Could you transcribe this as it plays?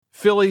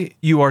Philly,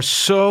 you are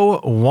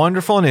so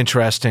wonderful and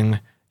interesting.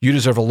 You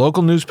deserve a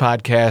local news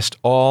podcast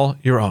all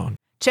your own.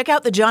 Check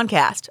out the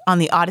Johncast on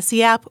the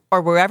Odyssey app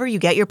or wherever you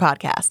get your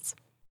podcasts.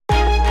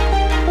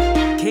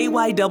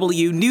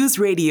 KYW News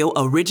Radio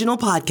original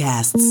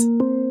podcasts.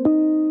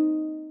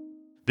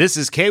 This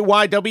is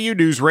KYW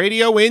News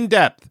Radio In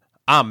Depth.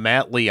 I'm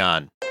Matt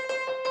Leon.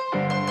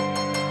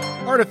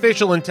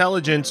 Artificial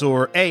intelligence,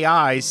 or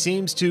AI,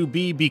 seems to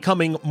be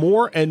becoming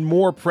more and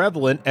more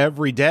prevalent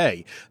every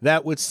day.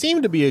 That would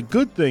seem to be a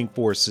good thing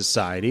for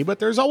society, but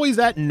there's always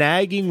that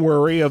nagging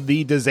worry of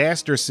the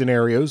disaster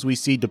scenarios we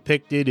see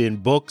depicted in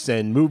books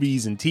and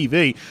movies and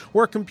TV,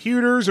 where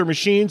computers or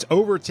machines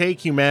overtake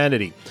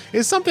humanity.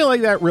 Is something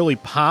like that really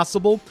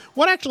possible?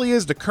 What actually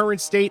is the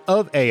current state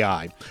of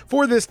AI?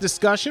 For this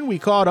discussion, we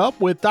caught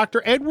up with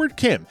Dr. Edward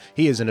Kim.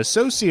 He is an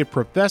associate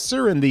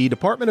professor in the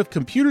Department of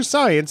Computer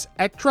Science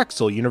at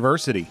Drexel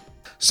University.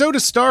 So to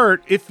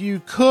start, if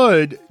you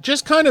could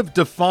just kind of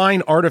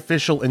define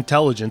artificial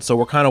intelligence, so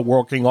we're kind of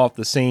working off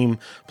the same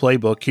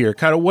playbook here,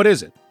 kind of what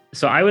is it?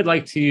 So I would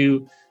like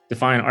to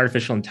define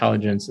artificial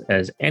intelligence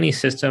as any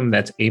system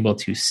that's able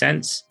to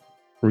sense,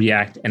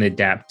 react, and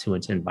adapt to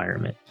its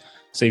environment.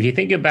 So if you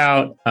think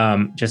about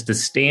just a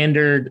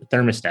standard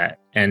thermostat,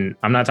 and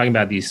I'm not talking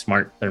about these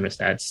smart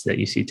thermostats that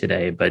you see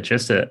today, but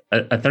just a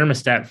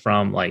thermostat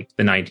from like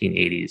the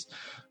 1980s,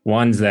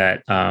 ones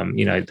that,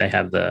 they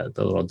have the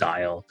little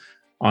dial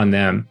on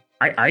them.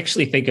 I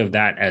actually think of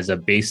that as a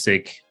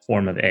basic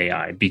form of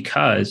AI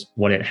because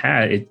what it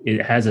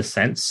has a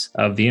sense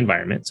of the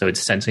environment. So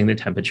it's sensing the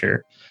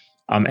temperature.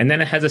 And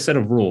then it has a set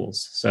of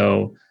rules.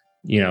 So,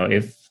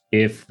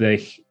 if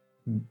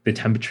the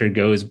temperature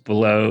goes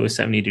below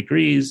 70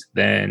 degrees,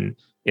 then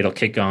it'll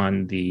kick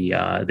on the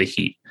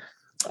heat.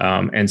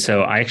 And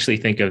so I actually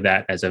think of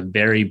that as a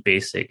very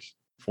basic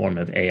form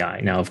of AI.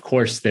 Now, of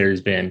course,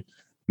 there's been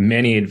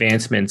many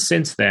advancements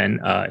since then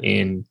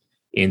in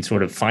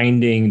sort of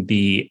finding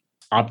the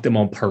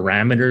optimal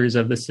parameters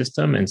of the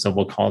system. And so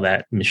we'll call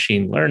that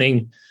machine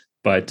learning.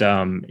 But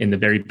in the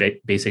very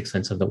basic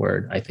sense of the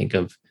word, I think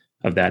of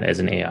that as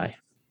an AI.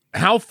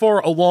 How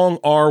far along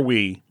are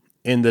we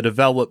in the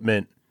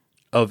development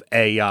of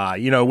AI?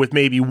 With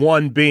maybe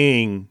one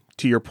being,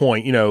 to your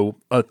point,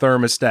 a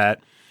thermostat,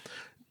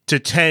 to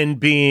 10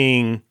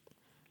 being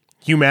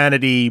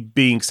humanity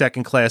being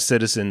second-class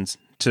citizens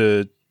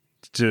to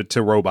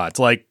robots.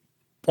 Like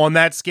on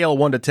that scale,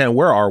 1 to 10,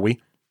 where are we?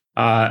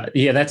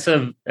 That's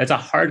a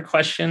hard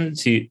question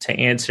to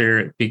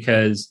answer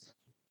because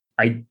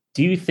I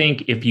do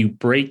think if you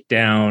break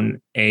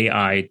down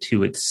AI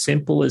to its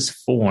simplest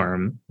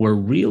form, we're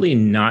really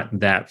not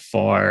that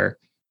far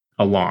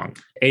along.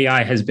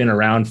 AI has been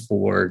around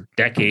for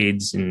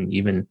decades and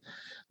even,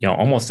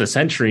 almost a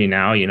century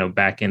now.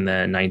 Back in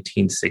the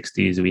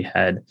 1960s, we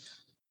had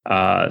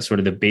sort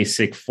of the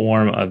basic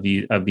form of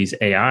these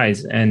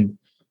AIs. And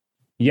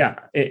yeah,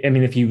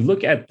 if you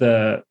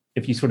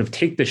sort of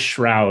take the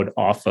shroud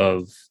off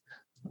of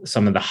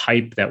some of the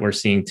hype that we're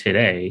seeing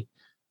today,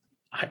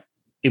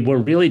 we're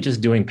really just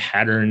doing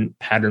pattern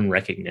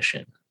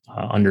recognition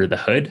under the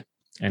hood.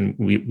 And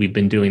we've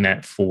been doing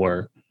that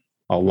for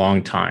a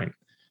long time.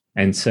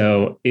 And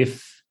so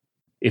if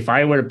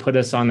I were to put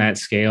us on that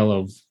scale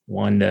of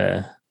 1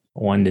 to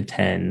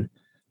 10,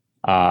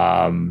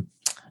 gosh,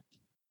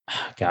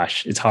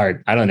 it's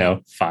hard. I don't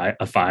know,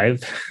 a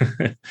 5.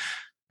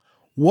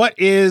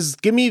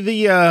 Give me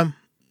the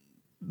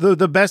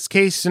best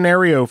case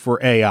scenario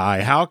for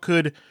AI. How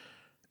could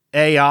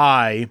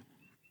AI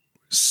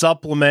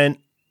supplement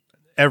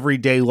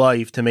everyday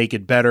life to make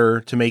it better,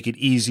 to make it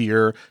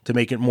easier, to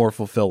make it more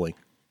fulfilling?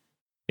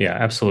 Yeah,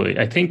 absolutely.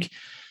 I think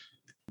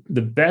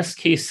the best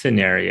case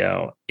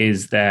scenario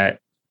is that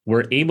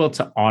we're able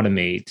to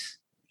automate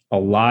a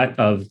lot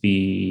of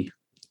the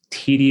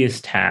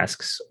tedious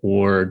tasks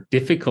or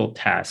difficult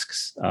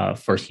tasks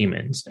for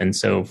humans. And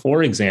so,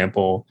 for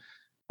example,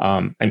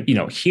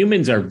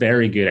 humans are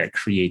very good at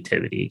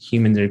creativity.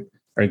 Humans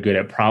are good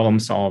at problem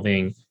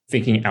solving,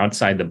 thinking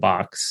outside the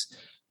box.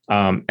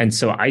 And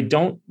so I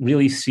don't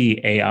really see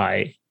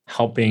AI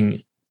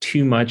helping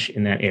too much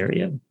in that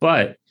area,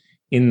 but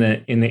in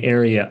the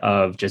area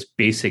of just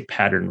basic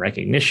pattern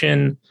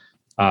recognition,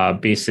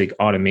 basic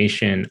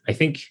automation, I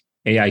think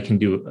AI can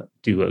do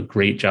a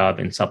great job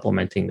in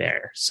supplementing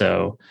there.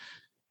 So,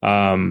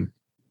 so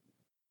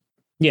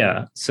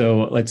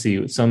let's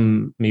see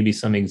some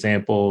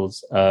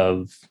examples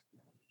of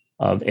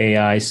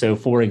AI. So,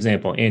 for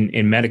example,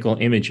 in medical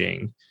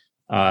imaging,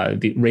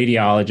 the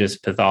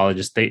radiologists,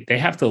 pathologists, they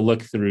have to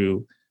look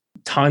through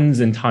tons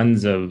and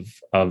tons of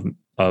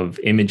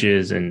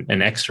images and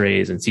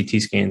X-rays and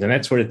CT scans and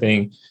that sort of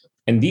thing.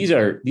 And these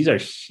are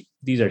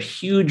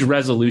huge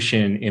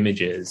resolution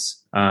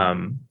images.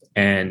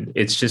 And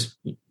it's just,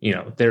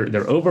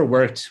 they're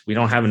overworked. We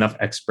don't have enough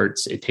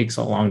experts. It takes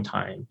a long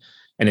time.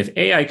 And if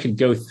AI could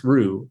go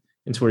through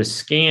and sort of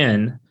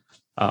scan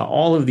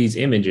all of these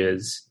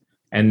images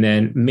and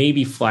then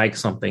maybe flag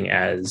something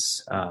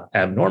as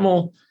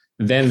abnormal,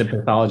 then the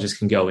pathologist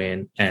can go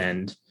in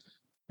and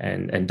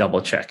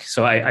double check.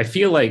 So I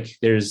feel like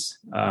there's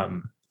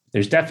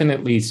there's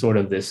definitely sort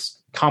of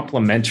this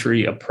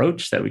complementary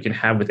approach that we can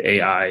have with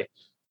AI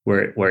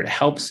where it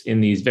helps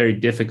in these very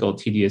difficult,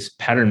 tedious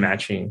pattern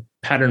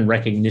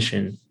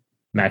recognition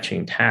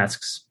matching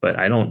tasks, but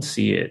I don't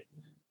see it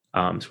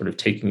sort of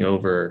taking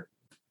over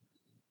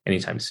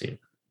anytime soon.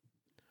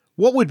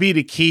 What would be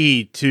the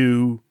key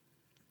to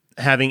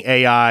having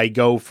AI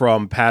go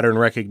from pattern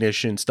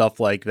recognition, stuff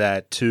like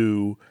that,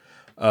 to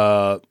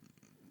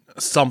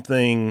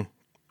something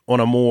on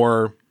a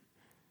more,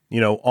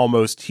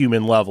 almost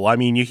human level? I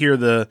mean, you hear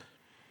the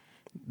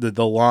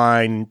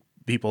line,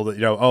 people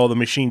that, oh, the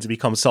machines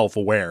become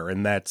self-aware,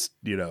 and that's,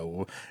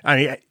 I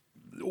mean,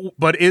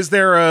 but is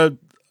there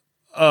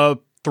a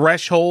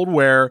threshold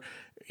where,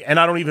 and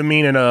I don't even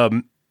mean in a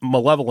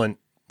malevolent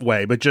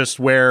way, but just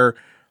where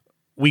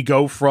we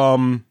go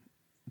from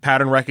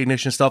pattern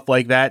recognition, stuff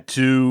like that,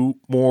 to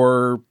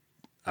more,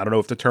 I don't know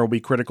if the term will be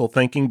critical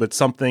thinking, but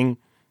something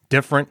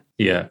different?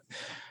 Yeah.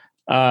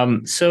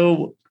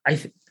 So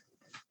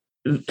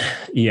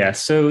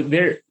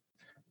there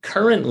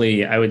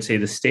currently, I would say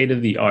the state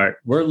of the art,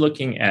 we're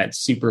looking at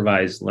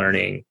supervised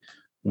learning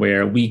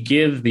where we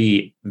give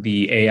the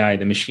AI,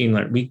 the machine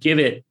learning, we give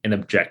it an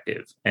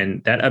objective.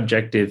 And that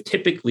objective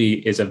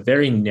typically is a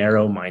very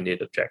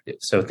narrow-minded objective.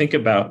 So think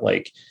about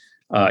like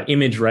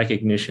image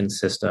recognition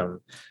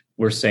system.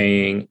 We're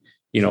saying,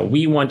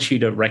 we want you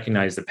to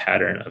recognize the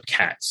pattern of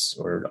cats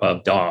or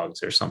of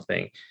dogs or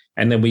something.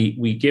 And then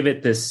we give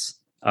it this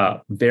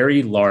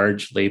very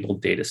large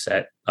labeled data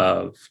set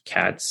of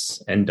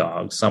cats and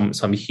dogs.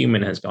 Some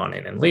human has gone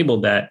in and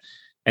labeled that.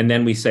 And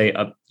then we say,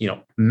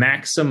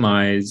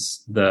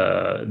 maximize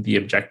the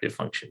objective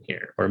function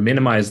here, or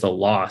minimize the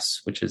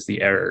loss, which is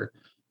the error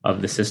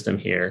of the system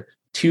here,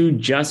 to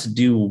just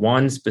do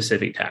one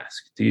specific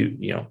task,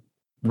 to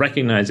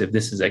recognize if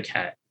this is a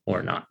cat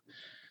or not.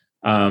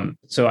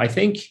 So I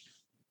think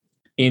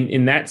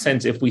in that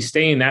sense, if we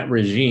stay in that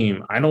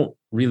regime, I don't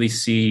really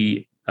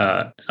see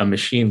a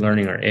machine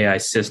learning or AI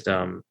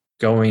system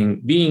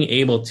being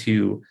able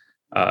to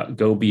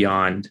go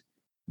beyond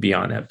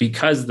that,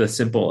 because the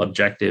simple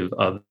objective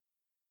of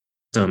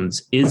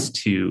systems is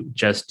to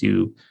just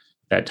do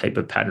that type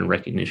of pattern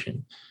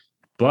recognition.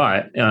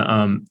 But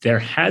there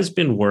has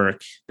been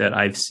work that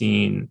I've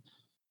seen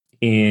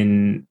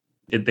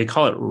they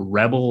call it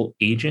rebel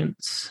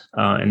agents.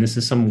 And this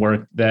is some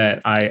work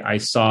that I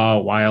saw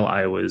while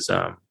I was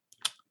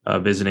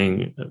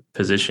visiting a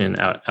position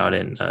out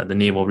in the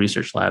Naval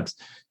Research Labs.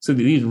 So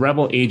these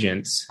rebel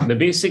agents, the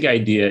basic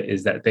idea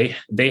is that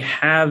they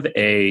have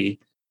a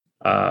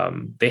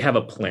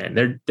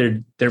plan.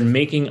 They're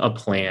making a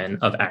plan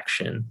of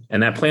action,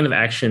 and that plan of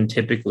action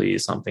typically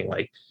is something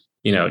like,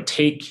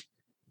 take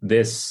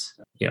this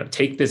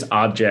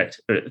object,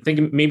 or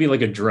think maybe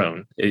like a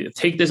drone.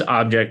 Take this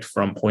object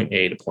from point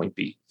A to point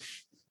B.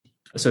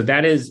 So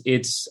that is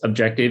its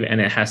objective,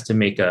 and it has to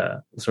make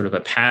a sort of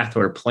a path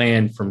or a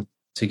plan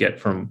to get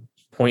from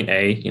point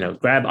A.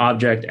 Grab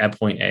object at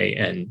point A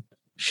and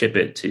ship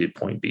it to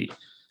point B.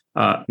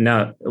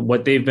 Now,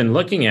 what they've been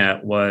looking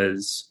at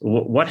was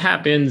what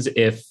happens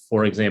if,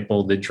 for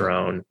example, the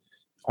drone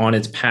on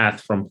its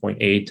path from point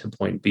A to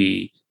point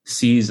B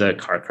sees a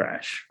car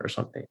crash or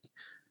something.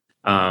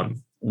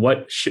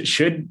 What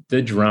should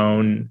the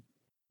drone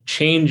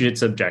change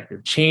its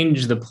objective,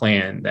 change the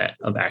plan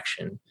of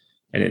action,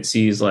 and it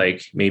sees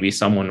like maybe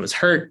someone was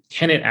hurt?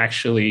 Can it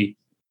actually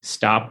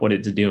stop what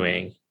it's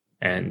doing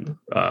and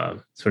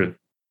sort of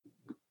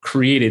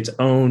create its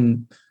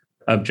own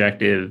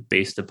objective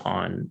based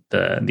upon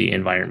the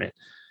environment?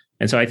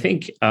 And so I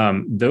think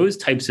those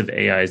types of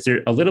AIs,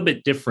 they're a little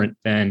bit different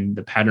than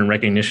the pattern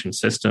recognition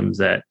systems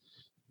that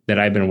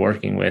I've been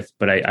working with.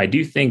 But I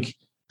do think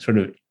sort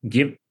of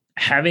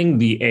having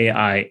the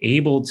AI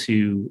able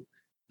to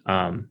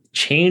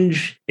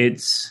change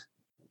its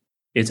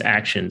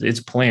actions, its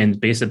plans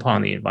based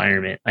upon the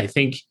environment, I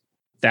think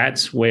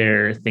that's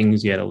where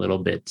things get a little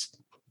bit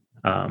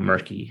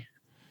murky.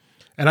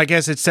 And I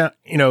guess it's,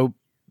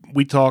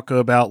 we talk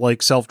about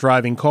like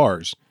self-driving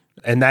cars,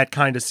 and that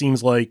kind of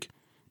seems like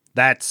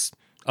that's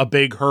a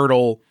big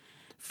hurdle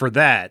for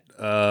that,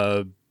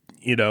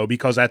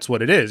 because that's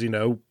what it is,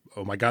 oh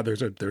my God,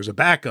 there's a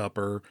backup,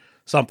 or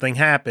something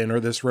happened, or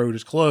this road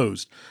is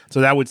closed. So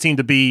that would seem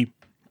to be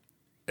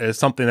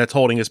something that's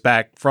holding us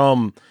back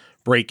from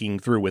breaking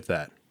through with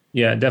that.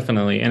 Yeah,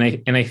 definitely.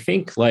 And I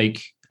think,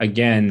 like,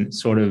 again,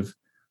 sort of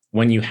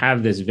when you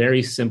have this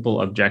very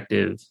simple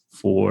objective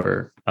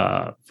for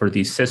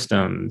these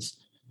systems,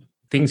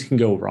 things can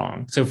go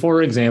wrong. So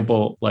for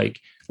example, like,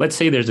 let's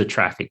say there's a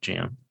traffic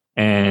jam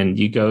and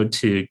you go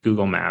to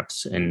Google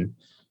Maps, and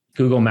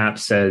Google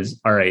Maps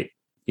says, all right,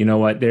 you know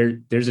what,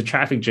 there's a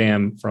traffic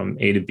jam from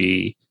A to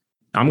B.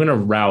 I'm going to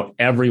route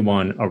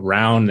everyone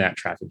around that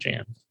traffic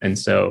jam. And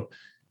so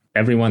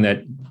everyone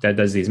that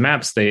does these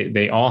maps,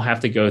 they all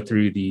have to go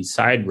through these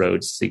side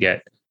roads to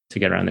get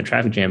around the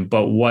traffic jam.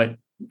 But what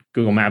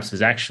Google Maps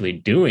is actually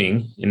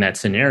doing in that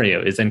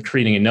scenario is then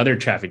creating another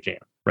traffic jam,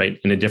 right,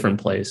 in a different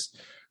place,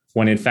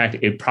 when in fact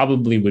it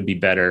probably would be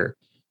better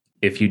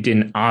if you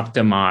didn't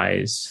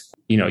optimize.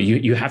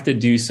 You have to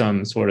do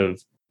some sort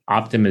of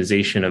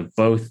optimization of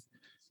both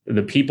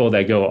the people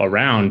that go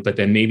around, but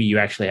then maybe you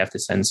actually have to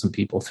send some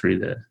people through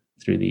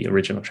the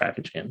original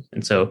traffic jam.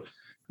 And so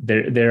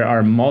there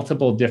are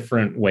multiple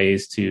different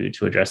ways to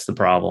address the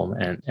problem.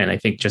 And I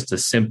think just a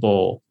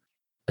simple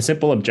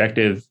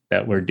objective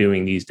that we're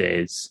doing these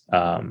days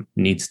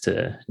needs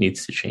to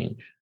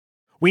change.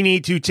 We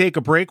need to take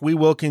a break. We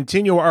will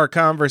continue our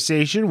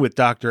conversation with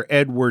Dr.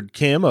 Edward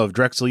Kim of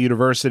Drexel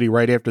University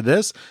right after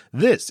this.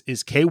 This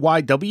is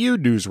KYW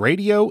News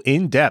Radio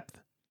In Depth.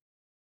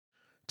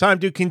 Time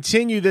to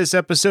continue this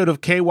episode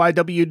of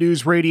KYW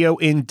News Radio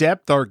In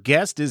Depth. Our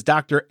guest is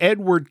Dr.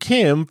 Edward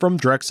Kim from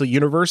Drexel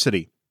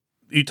University.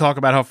 You talk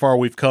about how far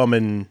we've come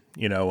and,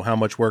 how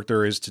much work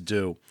there is to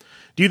do.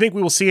 Do you think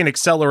we will see an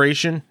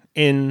acceleration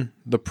in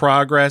the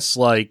progress?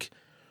 Like,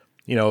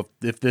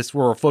 if this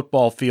were a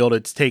football field,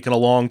 it's taken a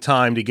long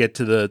time to get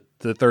to the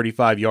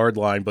 35-yard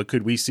line, but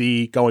could we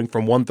see going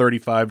from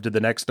 135 to the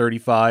next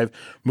 35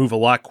 move a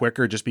lot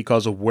quicker just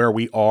because of where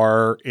we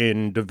are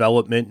in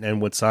development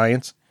and with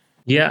science?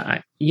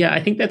 Yeah, I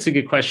think that's a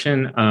good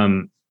question.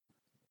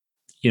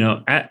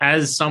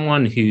 As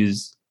someone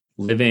who's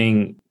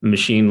living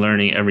machine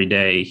learning every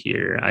day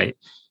here,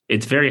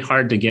 it's very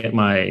hard to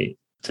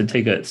to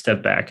take a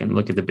step back and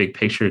look at the big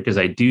picture, because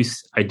I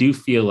do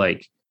feel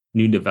like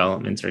new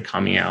developments are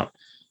coming out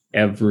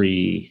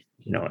every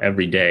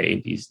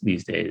day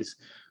these days,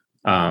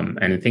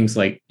 and things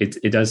like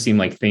it does seem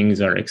like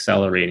things are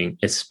accelerating,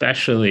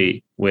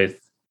 especially with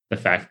the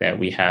fact that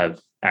we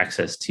have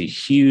access to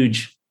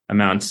huge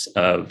amounts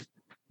of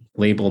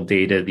labeled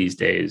data these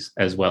days,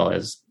 as well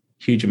as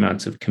huge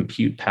amounts of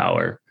compute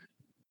power,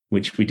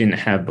 which we didn't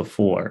have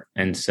before.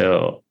 And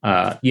so,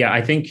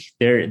 I think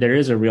there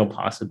is a real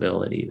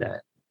possibility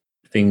that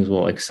things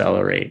will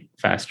accelerate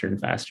faster and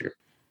faster.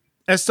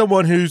 As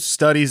someone who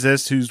studies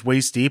this, who's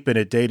waist deep in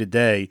it day to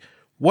day,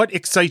 what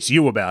excites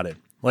you about it?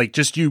 Like,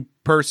 just you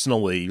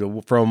personally,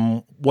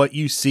 from what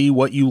you see,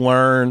 what you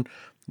learn,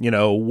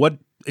 what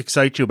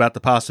excites you about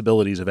the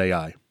possibilities of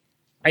AI?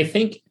 I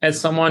think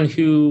as someone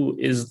who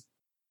is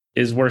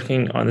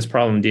working on this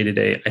problem day to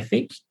day, I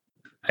think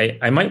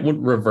I might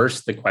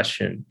reverse the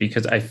question,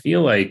 because I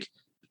feel like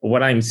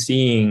what I'm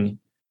seeing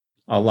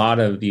a lot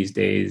of these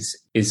days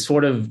is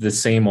sort of the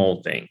same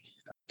old thing.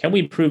 Can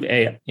we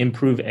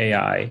improve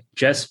AI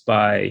just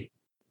by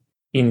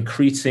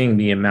increasing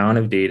the amount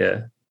of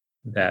data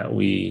that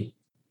we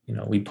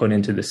put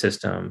into the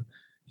system,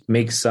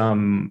 make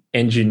some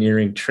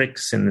engineering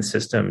tricks in the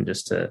system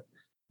just to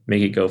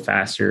make it go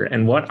faster?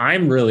 And what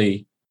I'm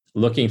really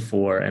looking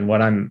for, and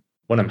what I'm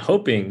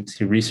hoping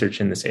to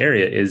research in this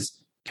area, is,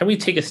 can we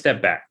take a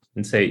step back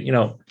and say,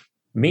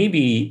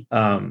 maybe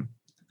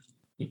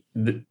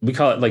we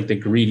call it like the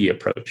greedy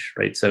approach,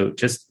 right? So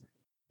just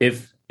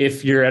if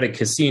you're at a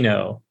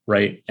casino,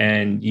 right,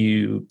 and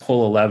you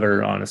pull a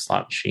lever on a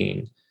slot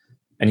machine,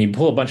 and you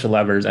pull a bunch of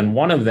levers, and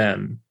one of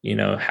them,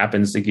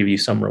 happens to give you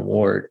some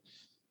reward,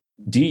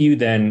 do you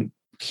then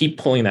keep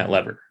pulling that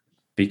lever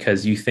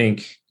because you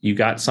think you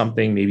got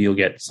something, maybe you'll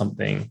get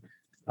something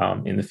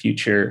in the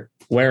future,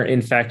 where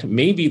in fact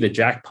maybe the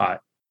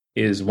jackpot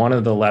is one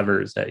of the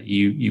levers that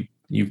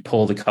you've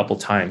pulled a couple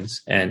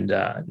times and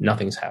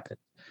nothing's happened,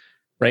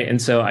 right?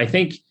 And so I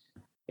think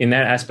in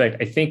that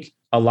aspect, I think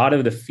a lot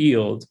of the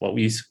field, what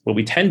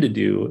we tend to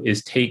do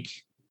is take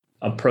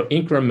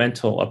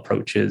incremental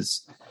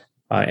approaches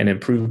and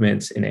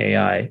improvements in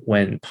AI,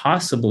 when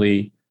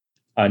possibly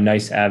a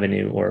nice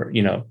avenue, or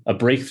a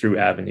breakthrough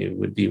avenue,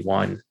 would be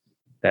one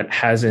that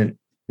hasn't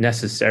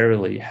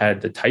necessarily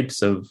had the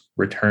types of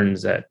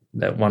returns that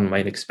one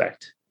might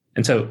expect.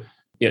 And so,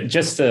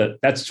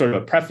 that's sort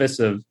of a preface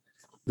of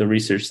the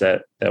research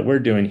that we're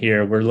doing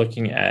here. We're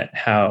looking at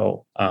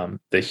how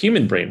the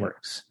human brain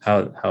works,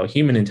 how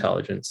human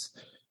intelligence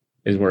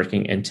is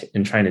working,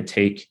 and trying to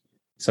take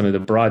some of the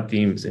broad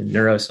themes in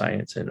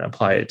neuroscience and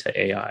apply it to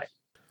AI.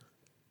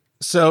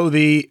 So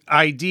the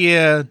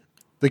idea,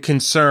 the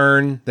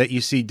concern that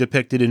you see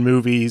depicted in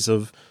movies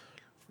of,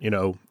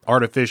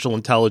 artificial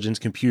intelligence,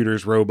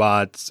 computers,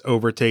 robots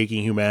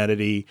overtaking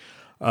humanity,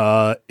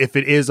 if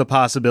it is a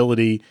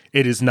possibility,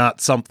 it is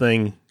not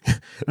something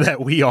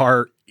that we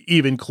are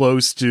even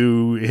close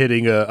to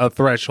hitting a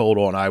threshold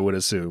on, I would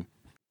assume.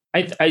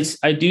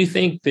 I do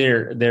think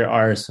there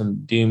are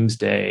some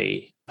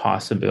doomsday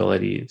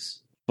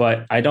possibilities,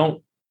 but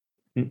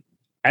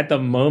at the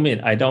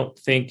moment, I don't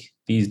think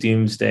these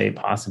doomsday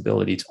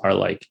possibilities are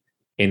like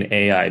in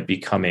AI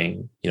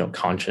becoming,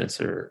 conscious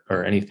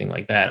or anything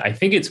like that. I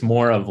think it's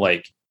more of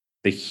like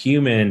the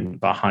human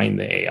behind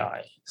the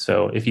AI.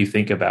 So if you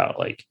think about,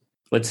 like,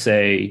 let's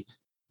say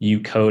you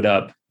code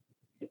up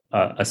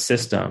a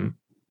system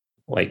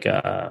like,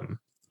 I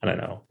don't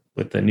know,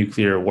 with the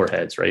nuclear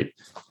warheads, right?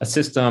 A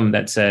system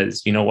that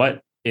says, you know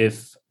what,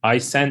 if I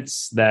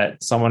sense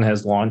that someone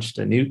has launched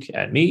a nuke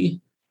at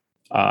me,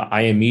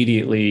 I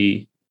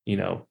immediately,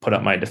 put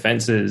up my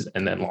defenses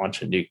and then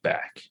launch a nuke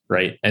back,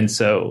 right? And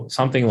so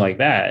something like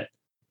that,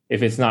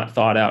 if it's not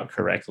thought out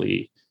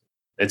correctly,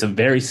 it's a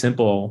very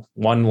simple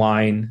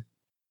one-line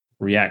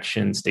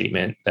reaction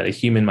statement that a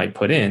human might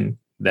put in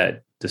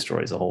that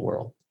destroys the whole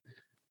world.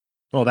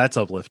 Well, that's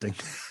uplifting.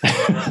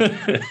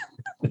 Because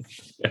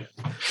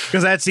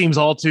that seems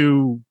all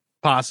too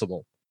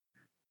possible.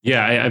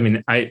 Yeah, I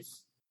mean, I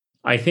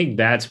think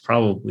that's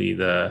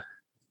probably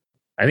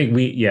I think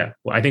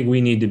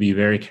we need to be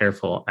very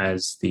careful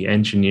as the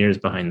engineers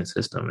behind the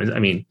system. I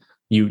mean,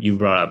 you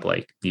brought up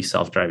like these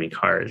self-driving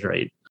cars,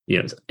 right?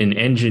 You know, an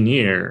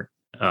engineer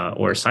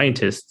or a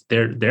scientist,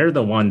 they're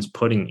the ones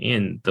putting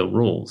in the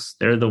rules.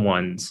 They're the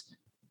ones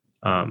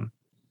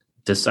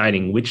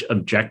deciding which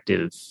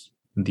objective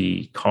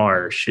the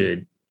car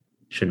should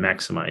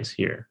maximize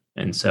here.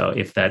 And so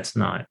if that's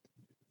not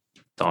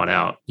thought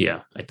out,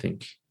 yeah, I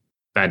think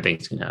bad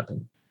things can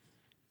happen.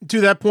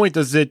 To that point,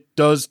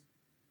 does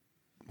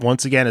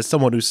once again, as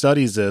someone who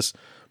studies this,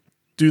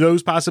 do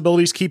those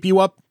possibilities keep you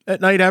up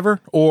at night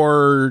ever?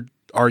 Or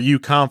are you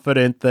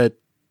confident that,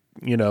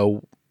 you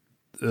know,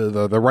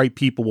 the right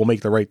people will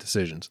make the right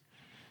decisions?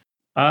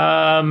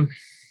 I'm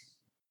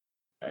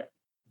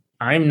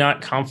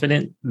not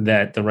confident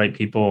that the right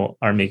people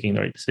are making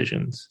the right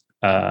decisions.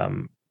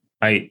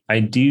 I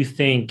do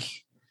think,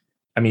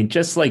 I mean,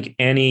 just like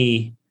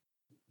any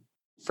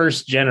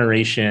first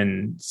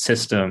generation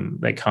system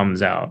that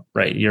comes out,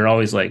 right? You're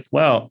always like,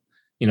 well,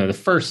 you know, the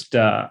first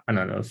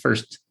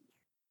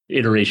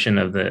iteration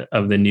of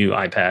the new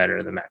iPad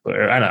or the MacBook,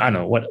 or I don't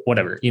know,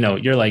 whatever, you know,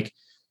 you're like,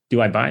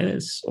 do I buy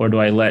this or do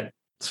I let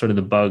sort of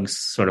the bugs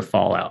sort of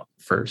fall out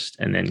first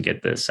and then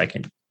get the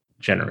second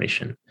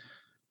generation?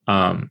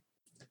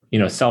 You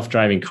know,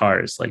 self-driving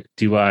cars, like,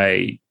 do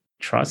I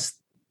trust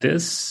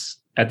this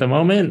at the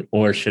moment,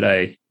 or should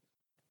I,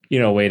 you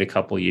know, wait a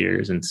couple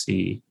years and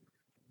see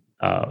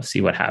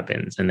what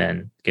happens and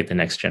then get the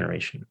next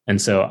generation?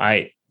 And so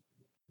I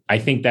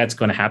think that's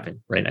going to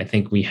happen, right? I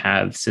think we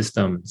have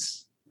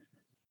systems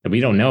that we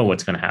don't know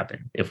what's going to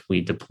happen if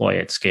we deploy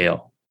at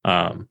scale.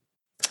 And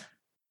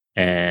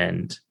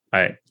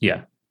I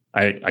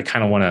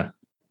kind of want to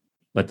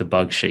let the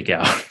bugs shake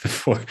out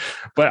before,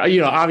 but, you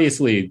know,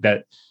 obviously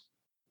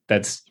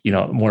that's, you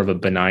know, more of a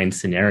benign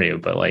scenario,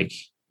 but like,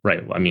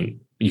 right. I mean,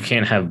 you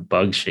can't have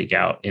bugs shake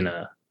out in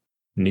a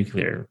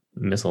nuclear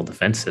missile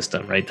defense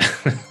system, right?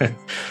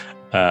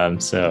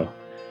 So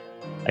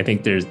I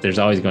think there's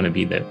always going to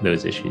be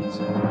those issues.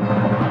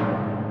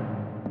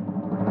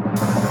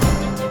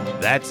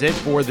 That's it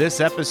for this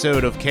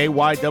episode of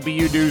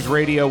KYW News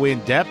Radio In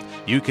Depth.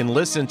 You can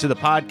listen to the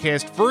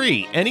podcast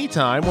free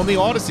anytime on the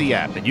Odyssey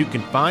app, and you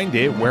can find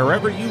it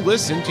wherever you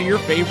listen to your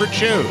favorite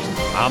shows.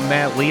 I'm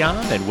Matt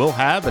Leon, and we'll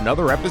have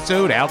another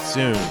episode out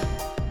soon.